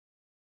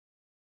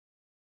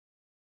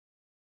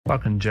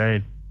Fucking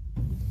Jade.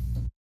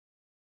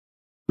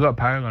 We got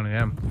Paragon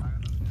again.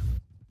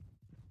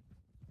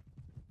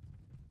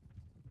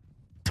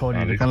 Told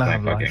you, they're gonna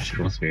have life.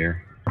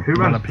 Who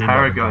runs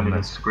Paragon in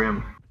a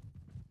scrim?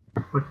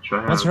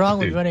 What's wrong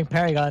with running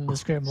Paragon in the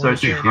scrim? So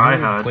I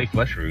had. Play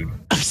Flesh Rude.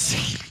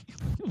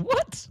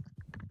 What?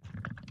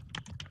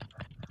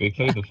 They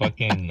played the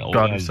fucking old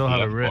God, they still have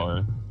a rip.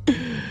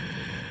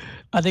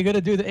 Are they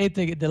gonna do the 8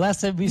 thing? The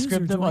last time we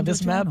scripted them on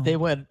this map, they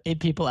went 8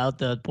 people out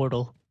the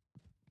portal.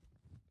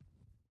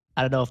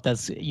 I don't know if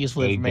that's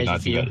useful information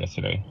for you. They did not do that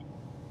yesterday.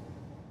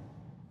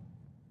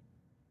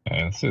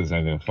 Yeah, this is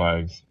ending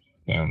flags.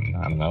 Damn,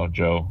 I don't know,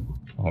 Joe.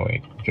 Oh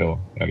wait,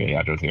 Joe. Okay,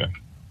 yeah, Joe's here.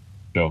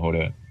 Joe, hold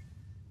it.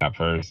 Not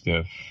first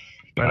if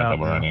you're not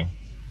double running.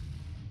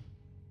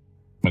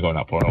 I'm going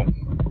out portal.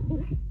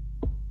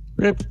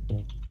 Rip.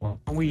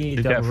 We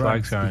get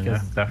flags going,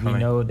 yeah, definitely. We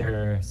know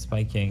they're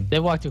spiking. They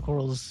walked through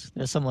corals.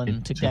 There's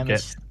someone took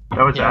damage.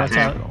 That was watch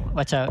out.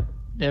 Watch out.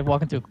 They're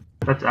walking through.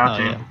 That's our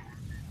team.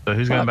 So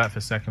who's going back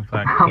for second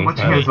flag? How much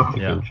is it?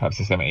 Yeah. 5,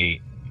 6, 7,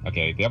 8.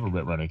 Okay, they have a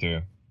rip runner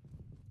too.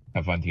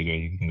 Have fun,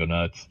 TJ. You can go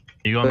nuts.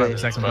 You going back to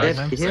second flag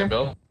then? Same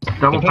build.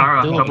 Double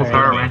para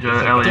ranger,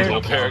 Ellie.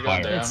 Double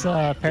Paragon down. It's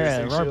a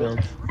para raw build.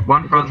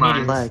 One front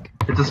line.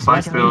 It's a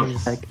spike build.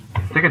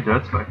 Take a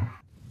dirt spike.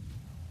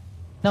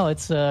 No,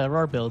 it's a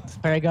raw build.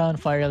 Paragon,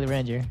 Fire Ellie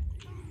Ranger.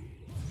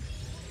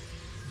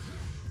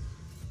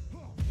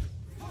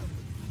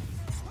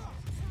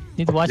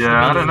 Need to watch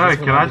I don't know.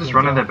 Can I just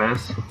run in their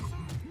base?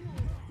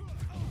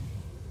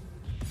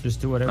 Just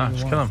do whatever you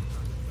just want.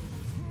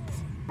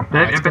 kill him. They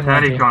have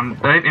empathetic on.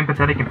 They have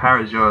empathetic and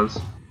para is yours.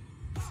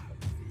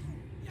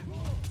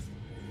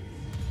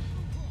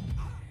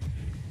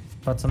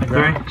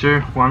 3, 2,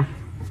 1.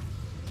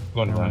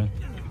 Go to run.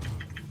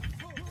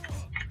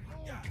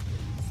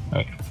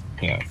 Alright,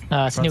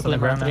 yeah. Snoop on the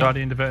ground.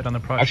 Guardian diverted on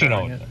the price.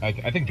 Actually, no.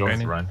 I think Joe's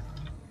to run.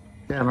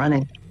 Yeah, I'm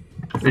running.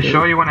 You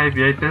sure you want to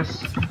aviate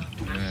this?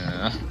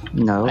 Yeah.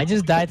 No. I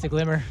just died to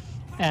Glimmer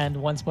and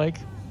 1 spike.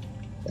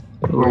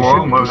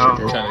 Whoa,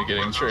 Kind of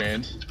getting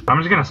trained. I'm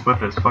just gonna split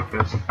this. Fuck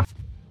this.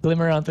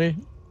 Glimmer on 3.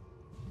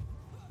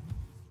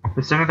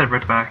 They're sending their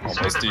Brit back.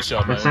 Almost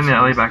D-shot. They're sending the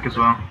Ellie back as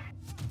well.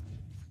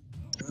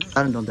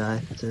 I don't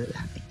die. That's it.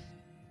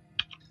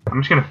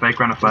 I'm just gonna fake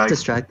run a flag.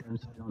 Just distract them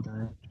so I don't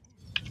die.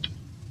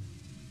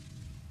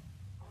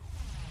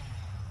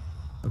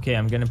 Okay,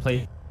 I'm gonna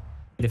play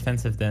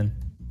defensive then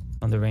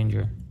on the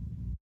Ranger.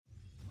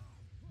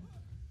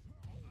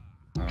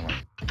 Oh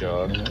my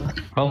god.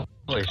 Holy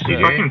The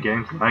shit. fucking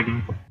game's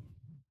lagging.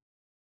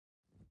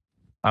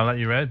 I'll let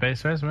you red,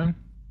 base res, man.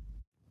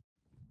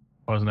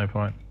 Was no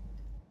point.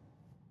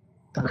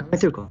 I'm coming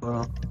through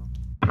coral.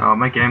 No,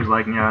 my game's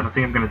lagging out. I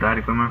think I'm gonna die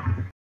to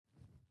Glimmer.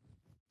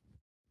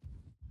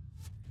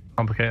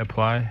 Complicated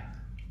play.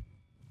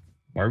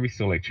 Why are we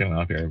still like chilling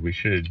up here? We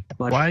should.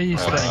 Why are you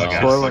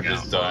staying? Forward.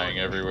 Just dying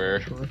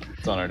everywhere.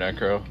 It's on our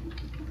necro.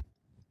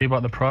 You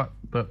bought the prot,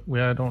 but we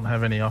don't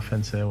have any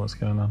offense here. What's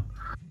going on?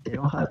 They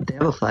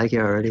have a flag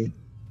here already.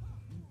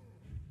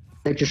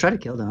 Like, just try to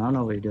kill them. I don't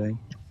know what you're doing.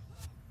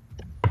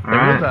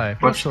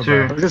 Alright, watch 2.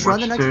 Just run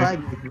the next flag.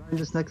 Run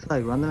this next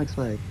flag. Run the next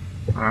flag.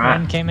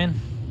 Alright. 1 came in.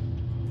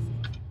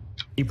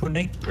 Keep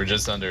putting. We're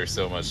just under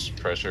so much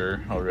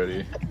pressure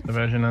already.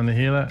 Diversion on the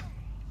healer.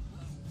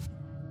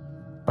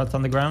 Prot's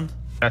on the ground.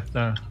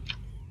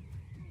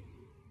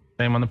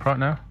 Same on the prot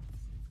now.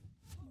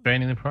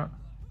 Draining the prot.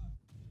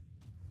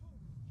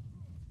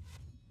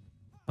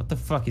 What the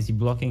fuck is he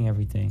blocking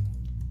everything?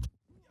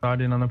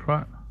 Guardian on the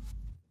prot.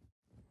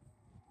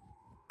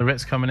 The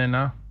Rit's coming in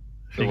now.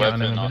 The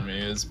weapon on me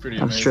is pretty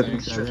amazing.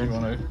 If you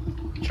want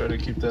to try to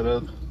keep that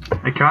up.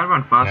 I can't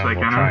run faster, Yeah,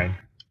 we'll can try. I?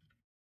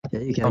 Yeah,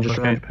 you can just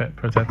run.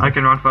 Protect. I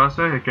can run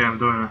faster? Okay, I'm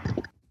doing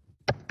it.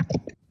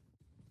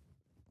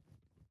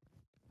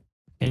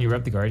 Can you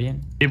rep the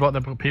Guardian? He bought the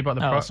prot.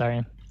 Oh,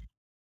 sorry.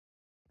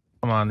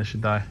 Come on, they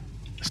should die.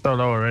 It's so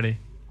low already.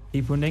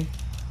 Keep wounding.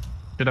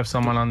 Should have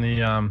someone on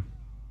the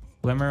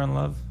Glimmer on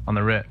love. on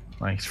the Rit.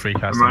 Like it's free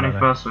casting. I'm running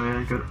faster,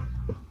 yeah, good.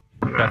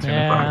 That's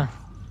Yeah.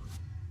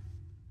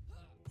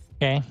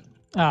 Okay.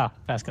 Ah,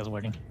 fast guy's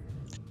working.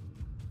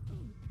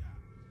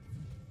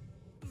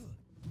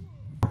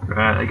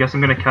 Right, I guess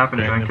I'm gonna cap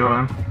and try and kill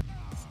him.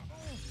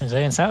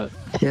 Resilience out.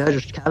 Yeah,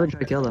 just cabin try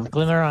to kill them.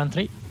 Glimmer on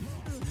 3.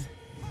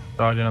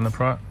 Guardian on the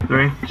prot.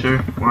 3, 2,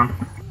 1.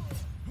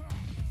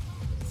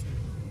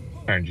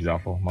 Energy's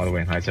awful. I'm all the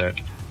way in high set.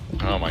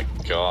 Oh my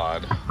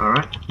god.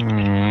 Alright.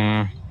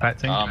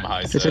 Acting.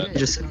 High It's okay, set.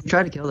 just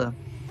try to kill them.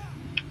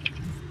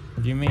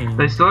 What do you mean?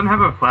 They still don't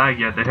have a flag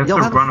yet. They have to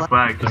don't have a run a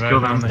flag. Just kill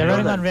them. They're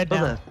running on Kill red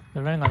now. them.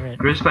 They're running on red.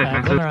 Bridge play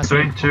Glimmer on fences.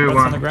 3, 2, Prot's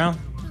on the 1. ground.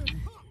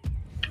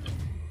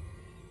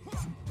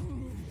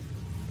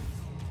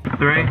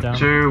 3, down.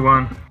 2,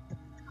 1.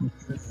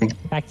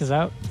 Act is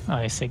out. Oh,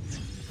 he's sick.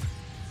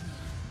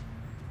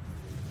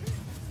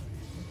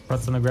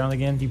 Prot's on the ground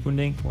again. Deep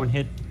wounding. 1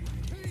 hit.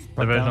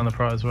 Prot Diversion down. on the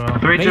prot as well.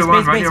 3, Base, 2, 1.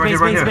 base, Right here, right base, here,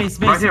 right here. base,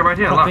 Right here, right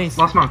here. Prot base.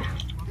 Last monk.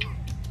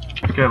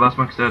 Okay, last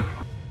monk's dead.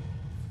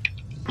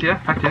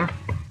 Yeah, back here.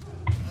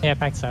 Yeah,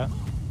 Pact's out.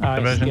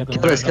 Diversion. He's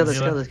Kill this, kill this,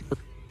 kill this.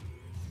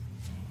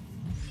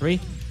 3,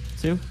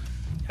 2.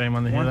 Game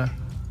on the One. healer.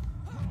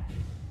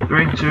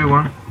 3, 2,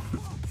 1.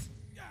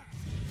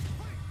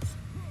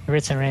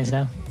 Ritz in range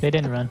now. They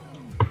didn't run.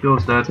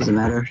 Heal's dead. Doesn't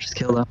matter. Just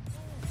kill them.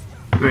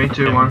 3,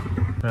 2,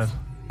 1. Yes.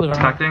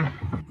 Attacking.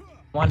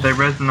 One. They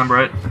res the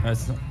number 8.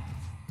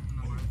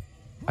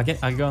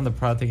 I go on the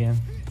prot again.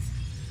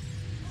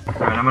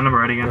 Alright, I'm on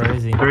number 8 again. Where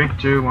is he? 3,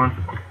 2,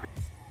 1.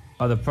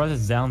 Oh, the prot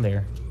is down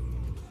there.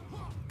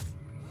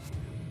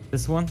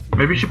 This one?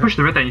 Maybe you should push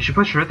the red then. You should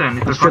push the red then.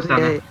 If the frost's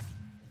down there.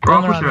 Or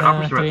I'll push the red.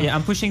 I'll push the red. Yeah,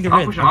 I'm pushing the I'll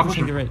red. push him, I'm I'll push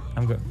pushing him. the red.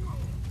 I'm good.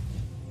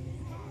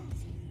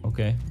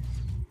 Okay.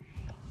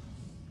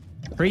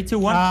 3, 2,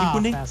 1. Keep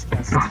wounding.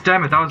 Oh,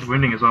 damn it, that was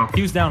winning as well.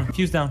 Fuse down.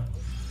 Fuse down.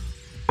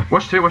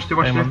 Watch 2, watch 2,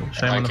 watch 2.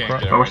 Shame on the can't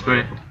prop. get Oh, watch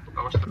 3.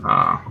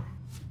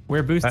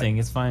 We're boosting.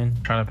 It's fine.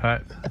 Trying to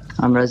pack.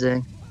 I'm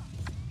resing.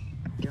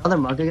 Get on their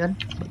mug again.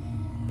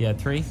 Yeah,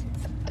 3,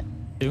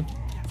 2,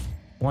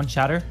 1.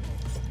 Shatter.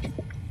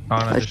 Oh,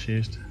 no, just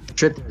used.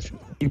 Trip there.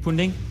 Keep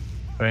wounding.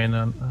 Drain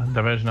on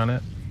diversion on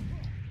it.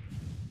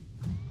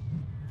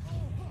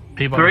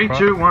 People 3,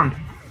 2, 1.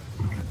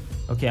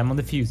 Okay, I'm on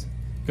the fuse.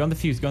 Go on the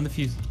fuse. Go on the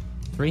fuse.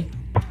 3.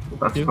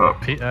 That's 2.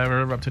 fucked.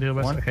 We're up to deal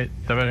with. One. Okay,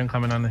 diversion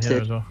coming on the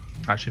healer as well.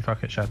 Actually,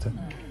 fuck it, shatter.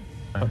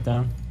 Up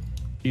down.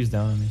 Fuse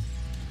down on me.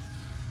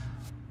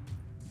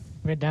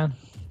 Right down.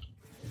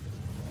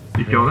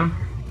 You killed him?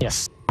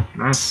 Yes.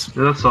 Nice.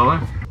 Yeah, that's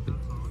solid.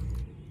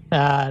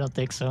 I don't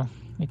think so.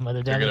 Make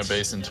mother They're damage. gonna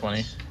base in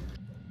 20.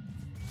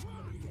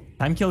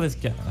 Time kill this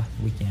guy.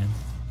 We can.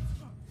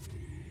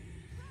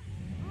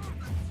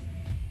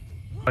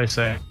 I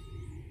say,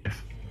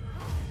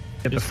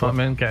 get the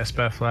footman, get a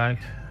spare flag,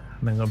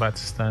 and then go back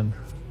to stand.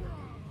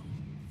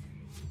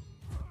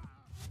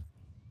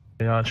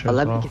 The archer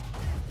as well.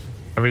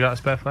 Have we got a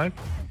spare flag?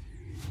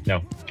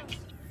 No.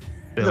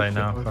 Too late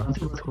now.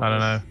 Fuck. I don't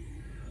know.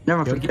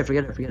 Never mind,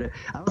 forget it.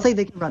 I don't think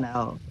they can run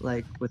out,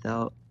 like,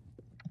 without...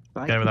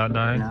 Okay, without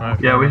dying.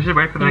 Right. Yeah, we should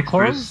wait for the next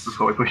corals? boost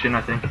before we push in,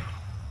 I think.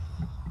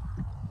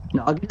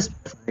 No, I'll get a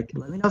spare flag.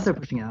 Let me know if they're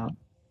pushing out.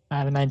 I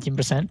have a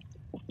 19%.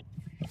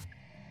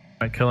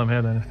 Right, kill him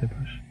here then if they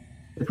push.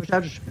 They push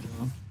out, just kill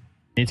them.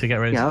 Need to get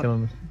ready Yeah. to kill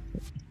him.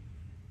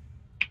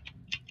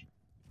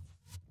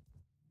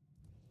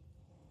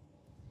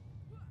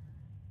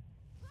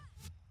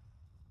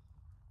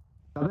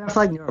 I'll be a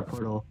flag near our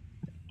portal.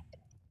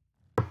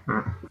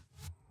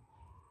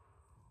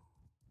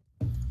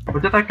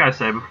 What did that guy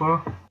say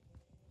before?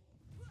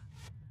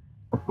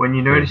 When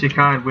you notice you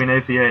can't win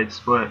APA, it's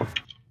split.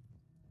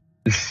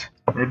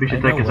 Maybe you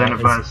should I take his know own what,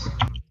 advice.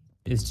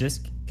 It's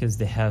just because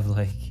they have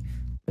like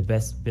the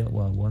best build.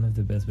 Well, one of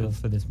the best builds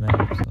for this map.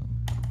 So.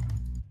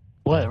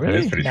 What, It really?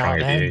 is pretty Nah, strong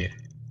man. APA.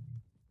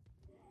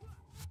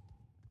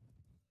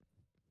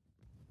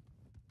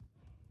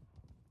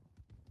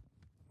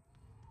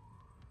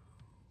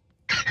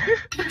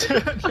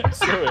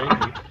 So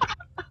angry.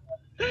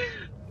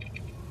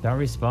 Don't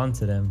respond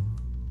to them.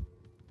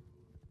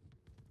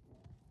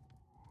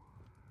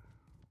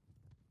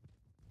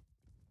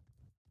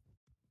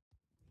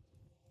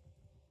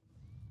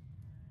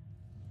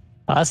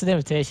 Oh, that's an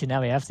invitation.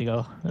 Now we have to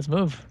go. Let's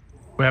move.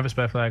 We have a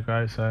spare flag,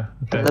 right? So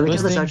okay. Let me kill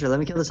the Boosting? Searcher. Let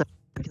me kill the Searcher.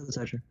 Let me kill the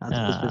Searcher. I'll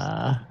take this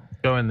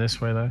boost. Going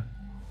this way though.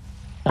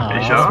 Are you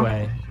This sure?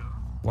 way.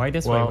 Why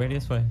this Well- way? Why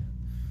this way?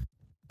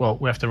 Well,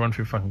 we have to run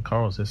through fucking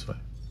corals this way.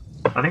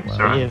 I think so.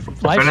 Wow. Yeah,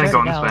 Right? life Better short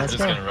go now. this way. Let's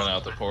Just go. gonna run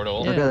out the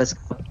portal. Yeah. Okay, let's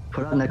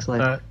put on next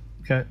line.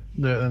 Okay,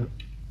 do it then.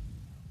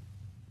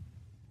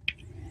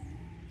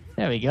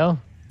 There we go.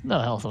 No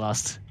health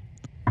lost.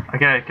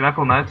 Okay, can I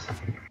pull knights?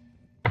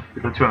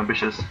 They're too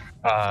ambitious.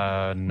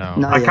 No.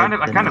 No, I yeah, kind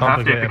of have to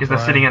complicated because they're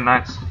play. sitting in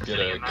knights. Get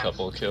a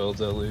couple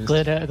kills at least.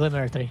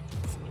 Glimmer 3.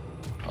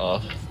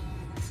 Off.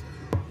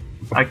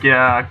 Like,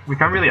 yeah, we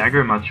can't really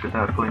aggro much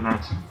without pulling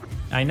knights.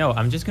 I know.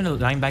 I'm just gonna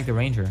line back the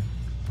ranger.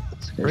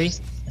 3,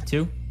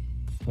 2,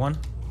 1.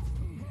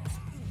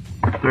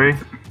 3.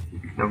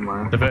 Never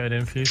mind. Diverted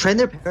infuse. Train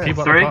their parents. Keep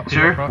up 3, the prop, keep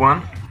 2, up the prop.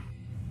 1.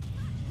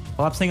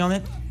 Collapsing on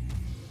it.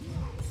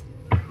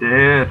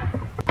 Dead.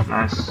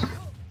 Nice.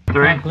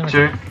 3, Glimmer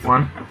 2,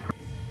 1.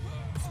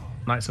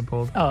 Knights are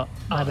pulled. Oh,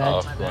 my bad.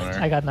 Off corner.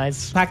 I got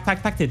nice.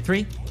 Packed it.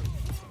 3,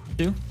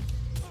 2.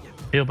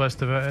 Heal burst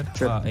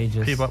diverted.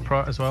 Aegis. Keep up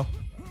prot as well.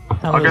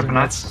 I'll grab the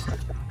knights.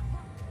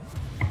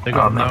 They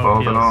got not no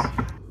bold at all. heals,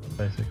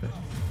 basically.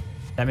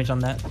 Damage on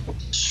that.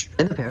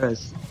 Train the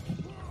Paras.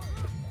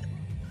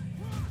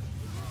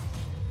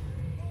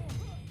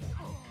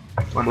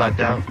 One knight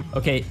down.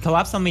 Okay,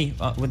 collapse on me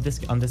with this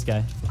on this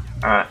guy.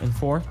 Alright. In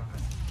 4,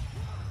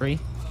 3,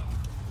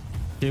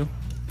 2,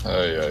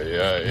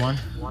 Ay, 1.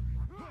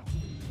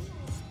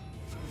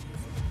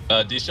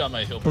 D-shot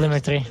my heal Glimmer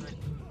burst. 3.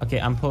 Okay,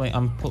 I'm playing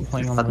on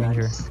the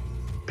ranger.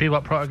 Keep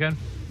up prot again.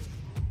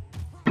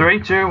 3,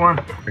 2, 1.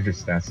 Or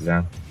just stances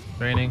down.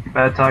 Draining.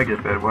 Bad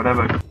target, but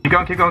whatever. Keep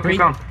going, keep going, 3, keep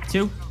going.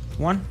 2,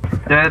 1.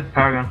 Dead,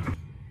 Paragon.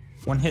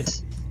 1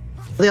 hit.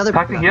 The other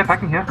Packing here,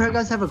 packing here.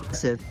 Paragons have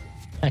aggressive.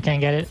 I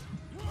can't get it.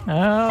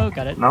 Oh,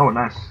 got it. No,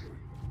 nice.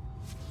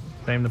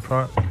 Flame the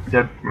prot.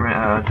 Dead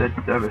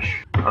Dervish.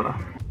 Other.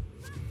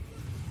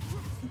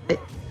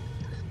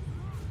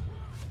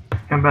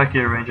 Come back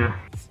here, Ranger.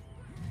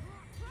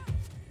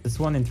 This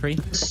one in 3,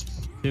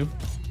 2,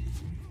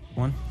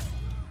 1.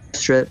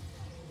 Strip.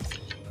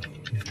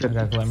 I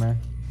got Glimmer.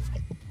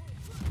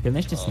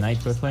 Finish this knight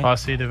quickly.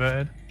 RC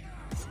diverted.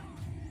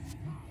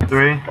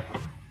 3,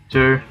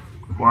 2,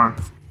 1.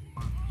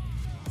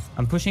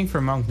 I'm pushing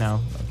for Monk now.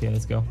 Okay,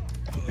 let's go.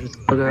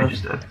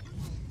 Ranger's dead.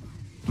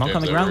 Monk Yeah,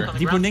 on the they're ground. there.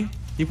 Deep wounding.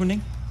 Deep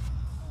wounding.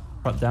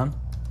 Drop down.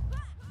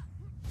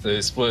 They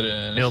split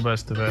in. Heal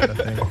burst diverted,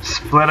 I think.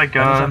 Split a Damage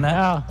on gun. that.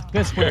 Oh,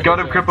 good split. Got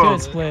him Good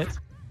crippled. split.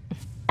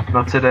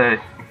 Not today.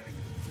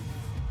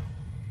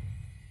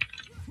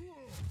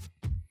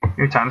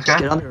 Your time, this guy?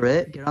 Get on the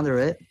writ. Get on the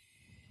writ.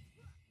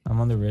 I'm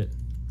on the writ.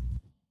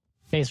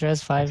 Base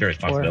res 5, It's your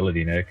 4.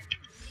 responsibility, Nick.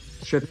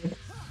 Stripping.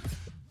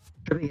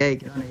 Stripping 8.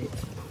 Get on 8.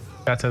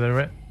 Got to the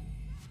writ.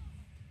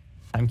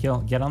 Time kill.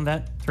 Get on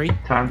that. 3,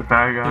 Time to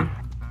Paragon.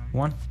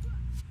 1.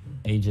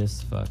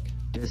 Aegis. Fuck.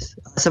 Just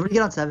somebody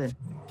get on 7.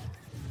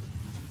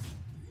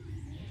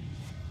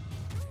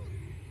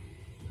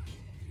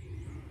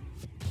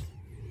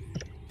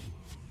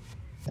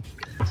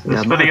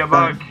 Splitting a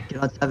bug. Get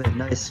on 7.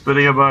 Nice.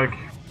 Splitting a bug.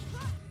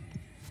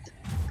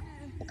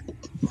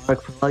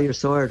 Mark, pull out your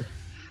sword.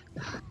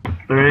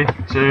 3,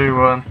 2,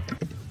 1.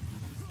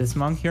 This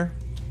Monk here.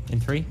 In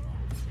 3.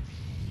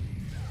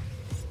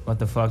 What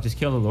the fuck? Just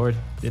kill the Lord.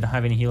 Didn't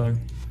have any healer.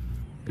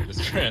 They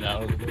just ran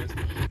out of the base.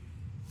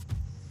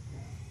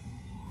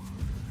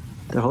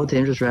 The whole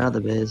team just ran out of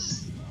the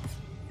base.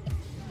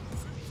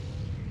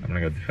 I'm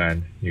gonna go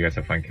defend. You guys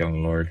have fun killing the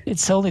Lord.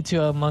 It's only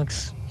 2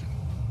 monks.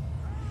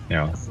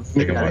 Yeah.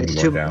 They can run It's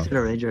the 2 Lord months down.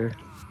 and a ranger.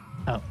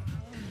 Oh.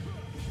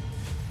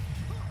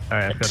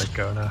 Alright, I've gotta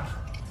go now.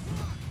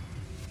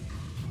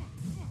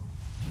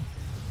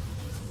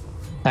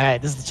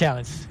 Alright, this is the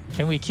challenge.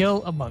 Can we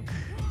kill a monk?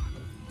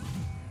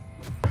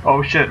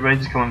 Oh shit,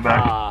 Ranger's coming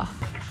back. Ah,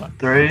 fuck.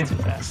 3, Too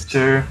fast.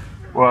 2,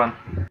 1.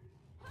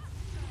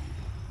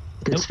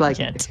 Good Nope, spike.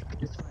 can't.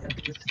 Good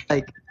spike. Good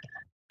spike.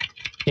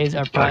 Jade's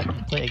our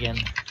pot. Play again.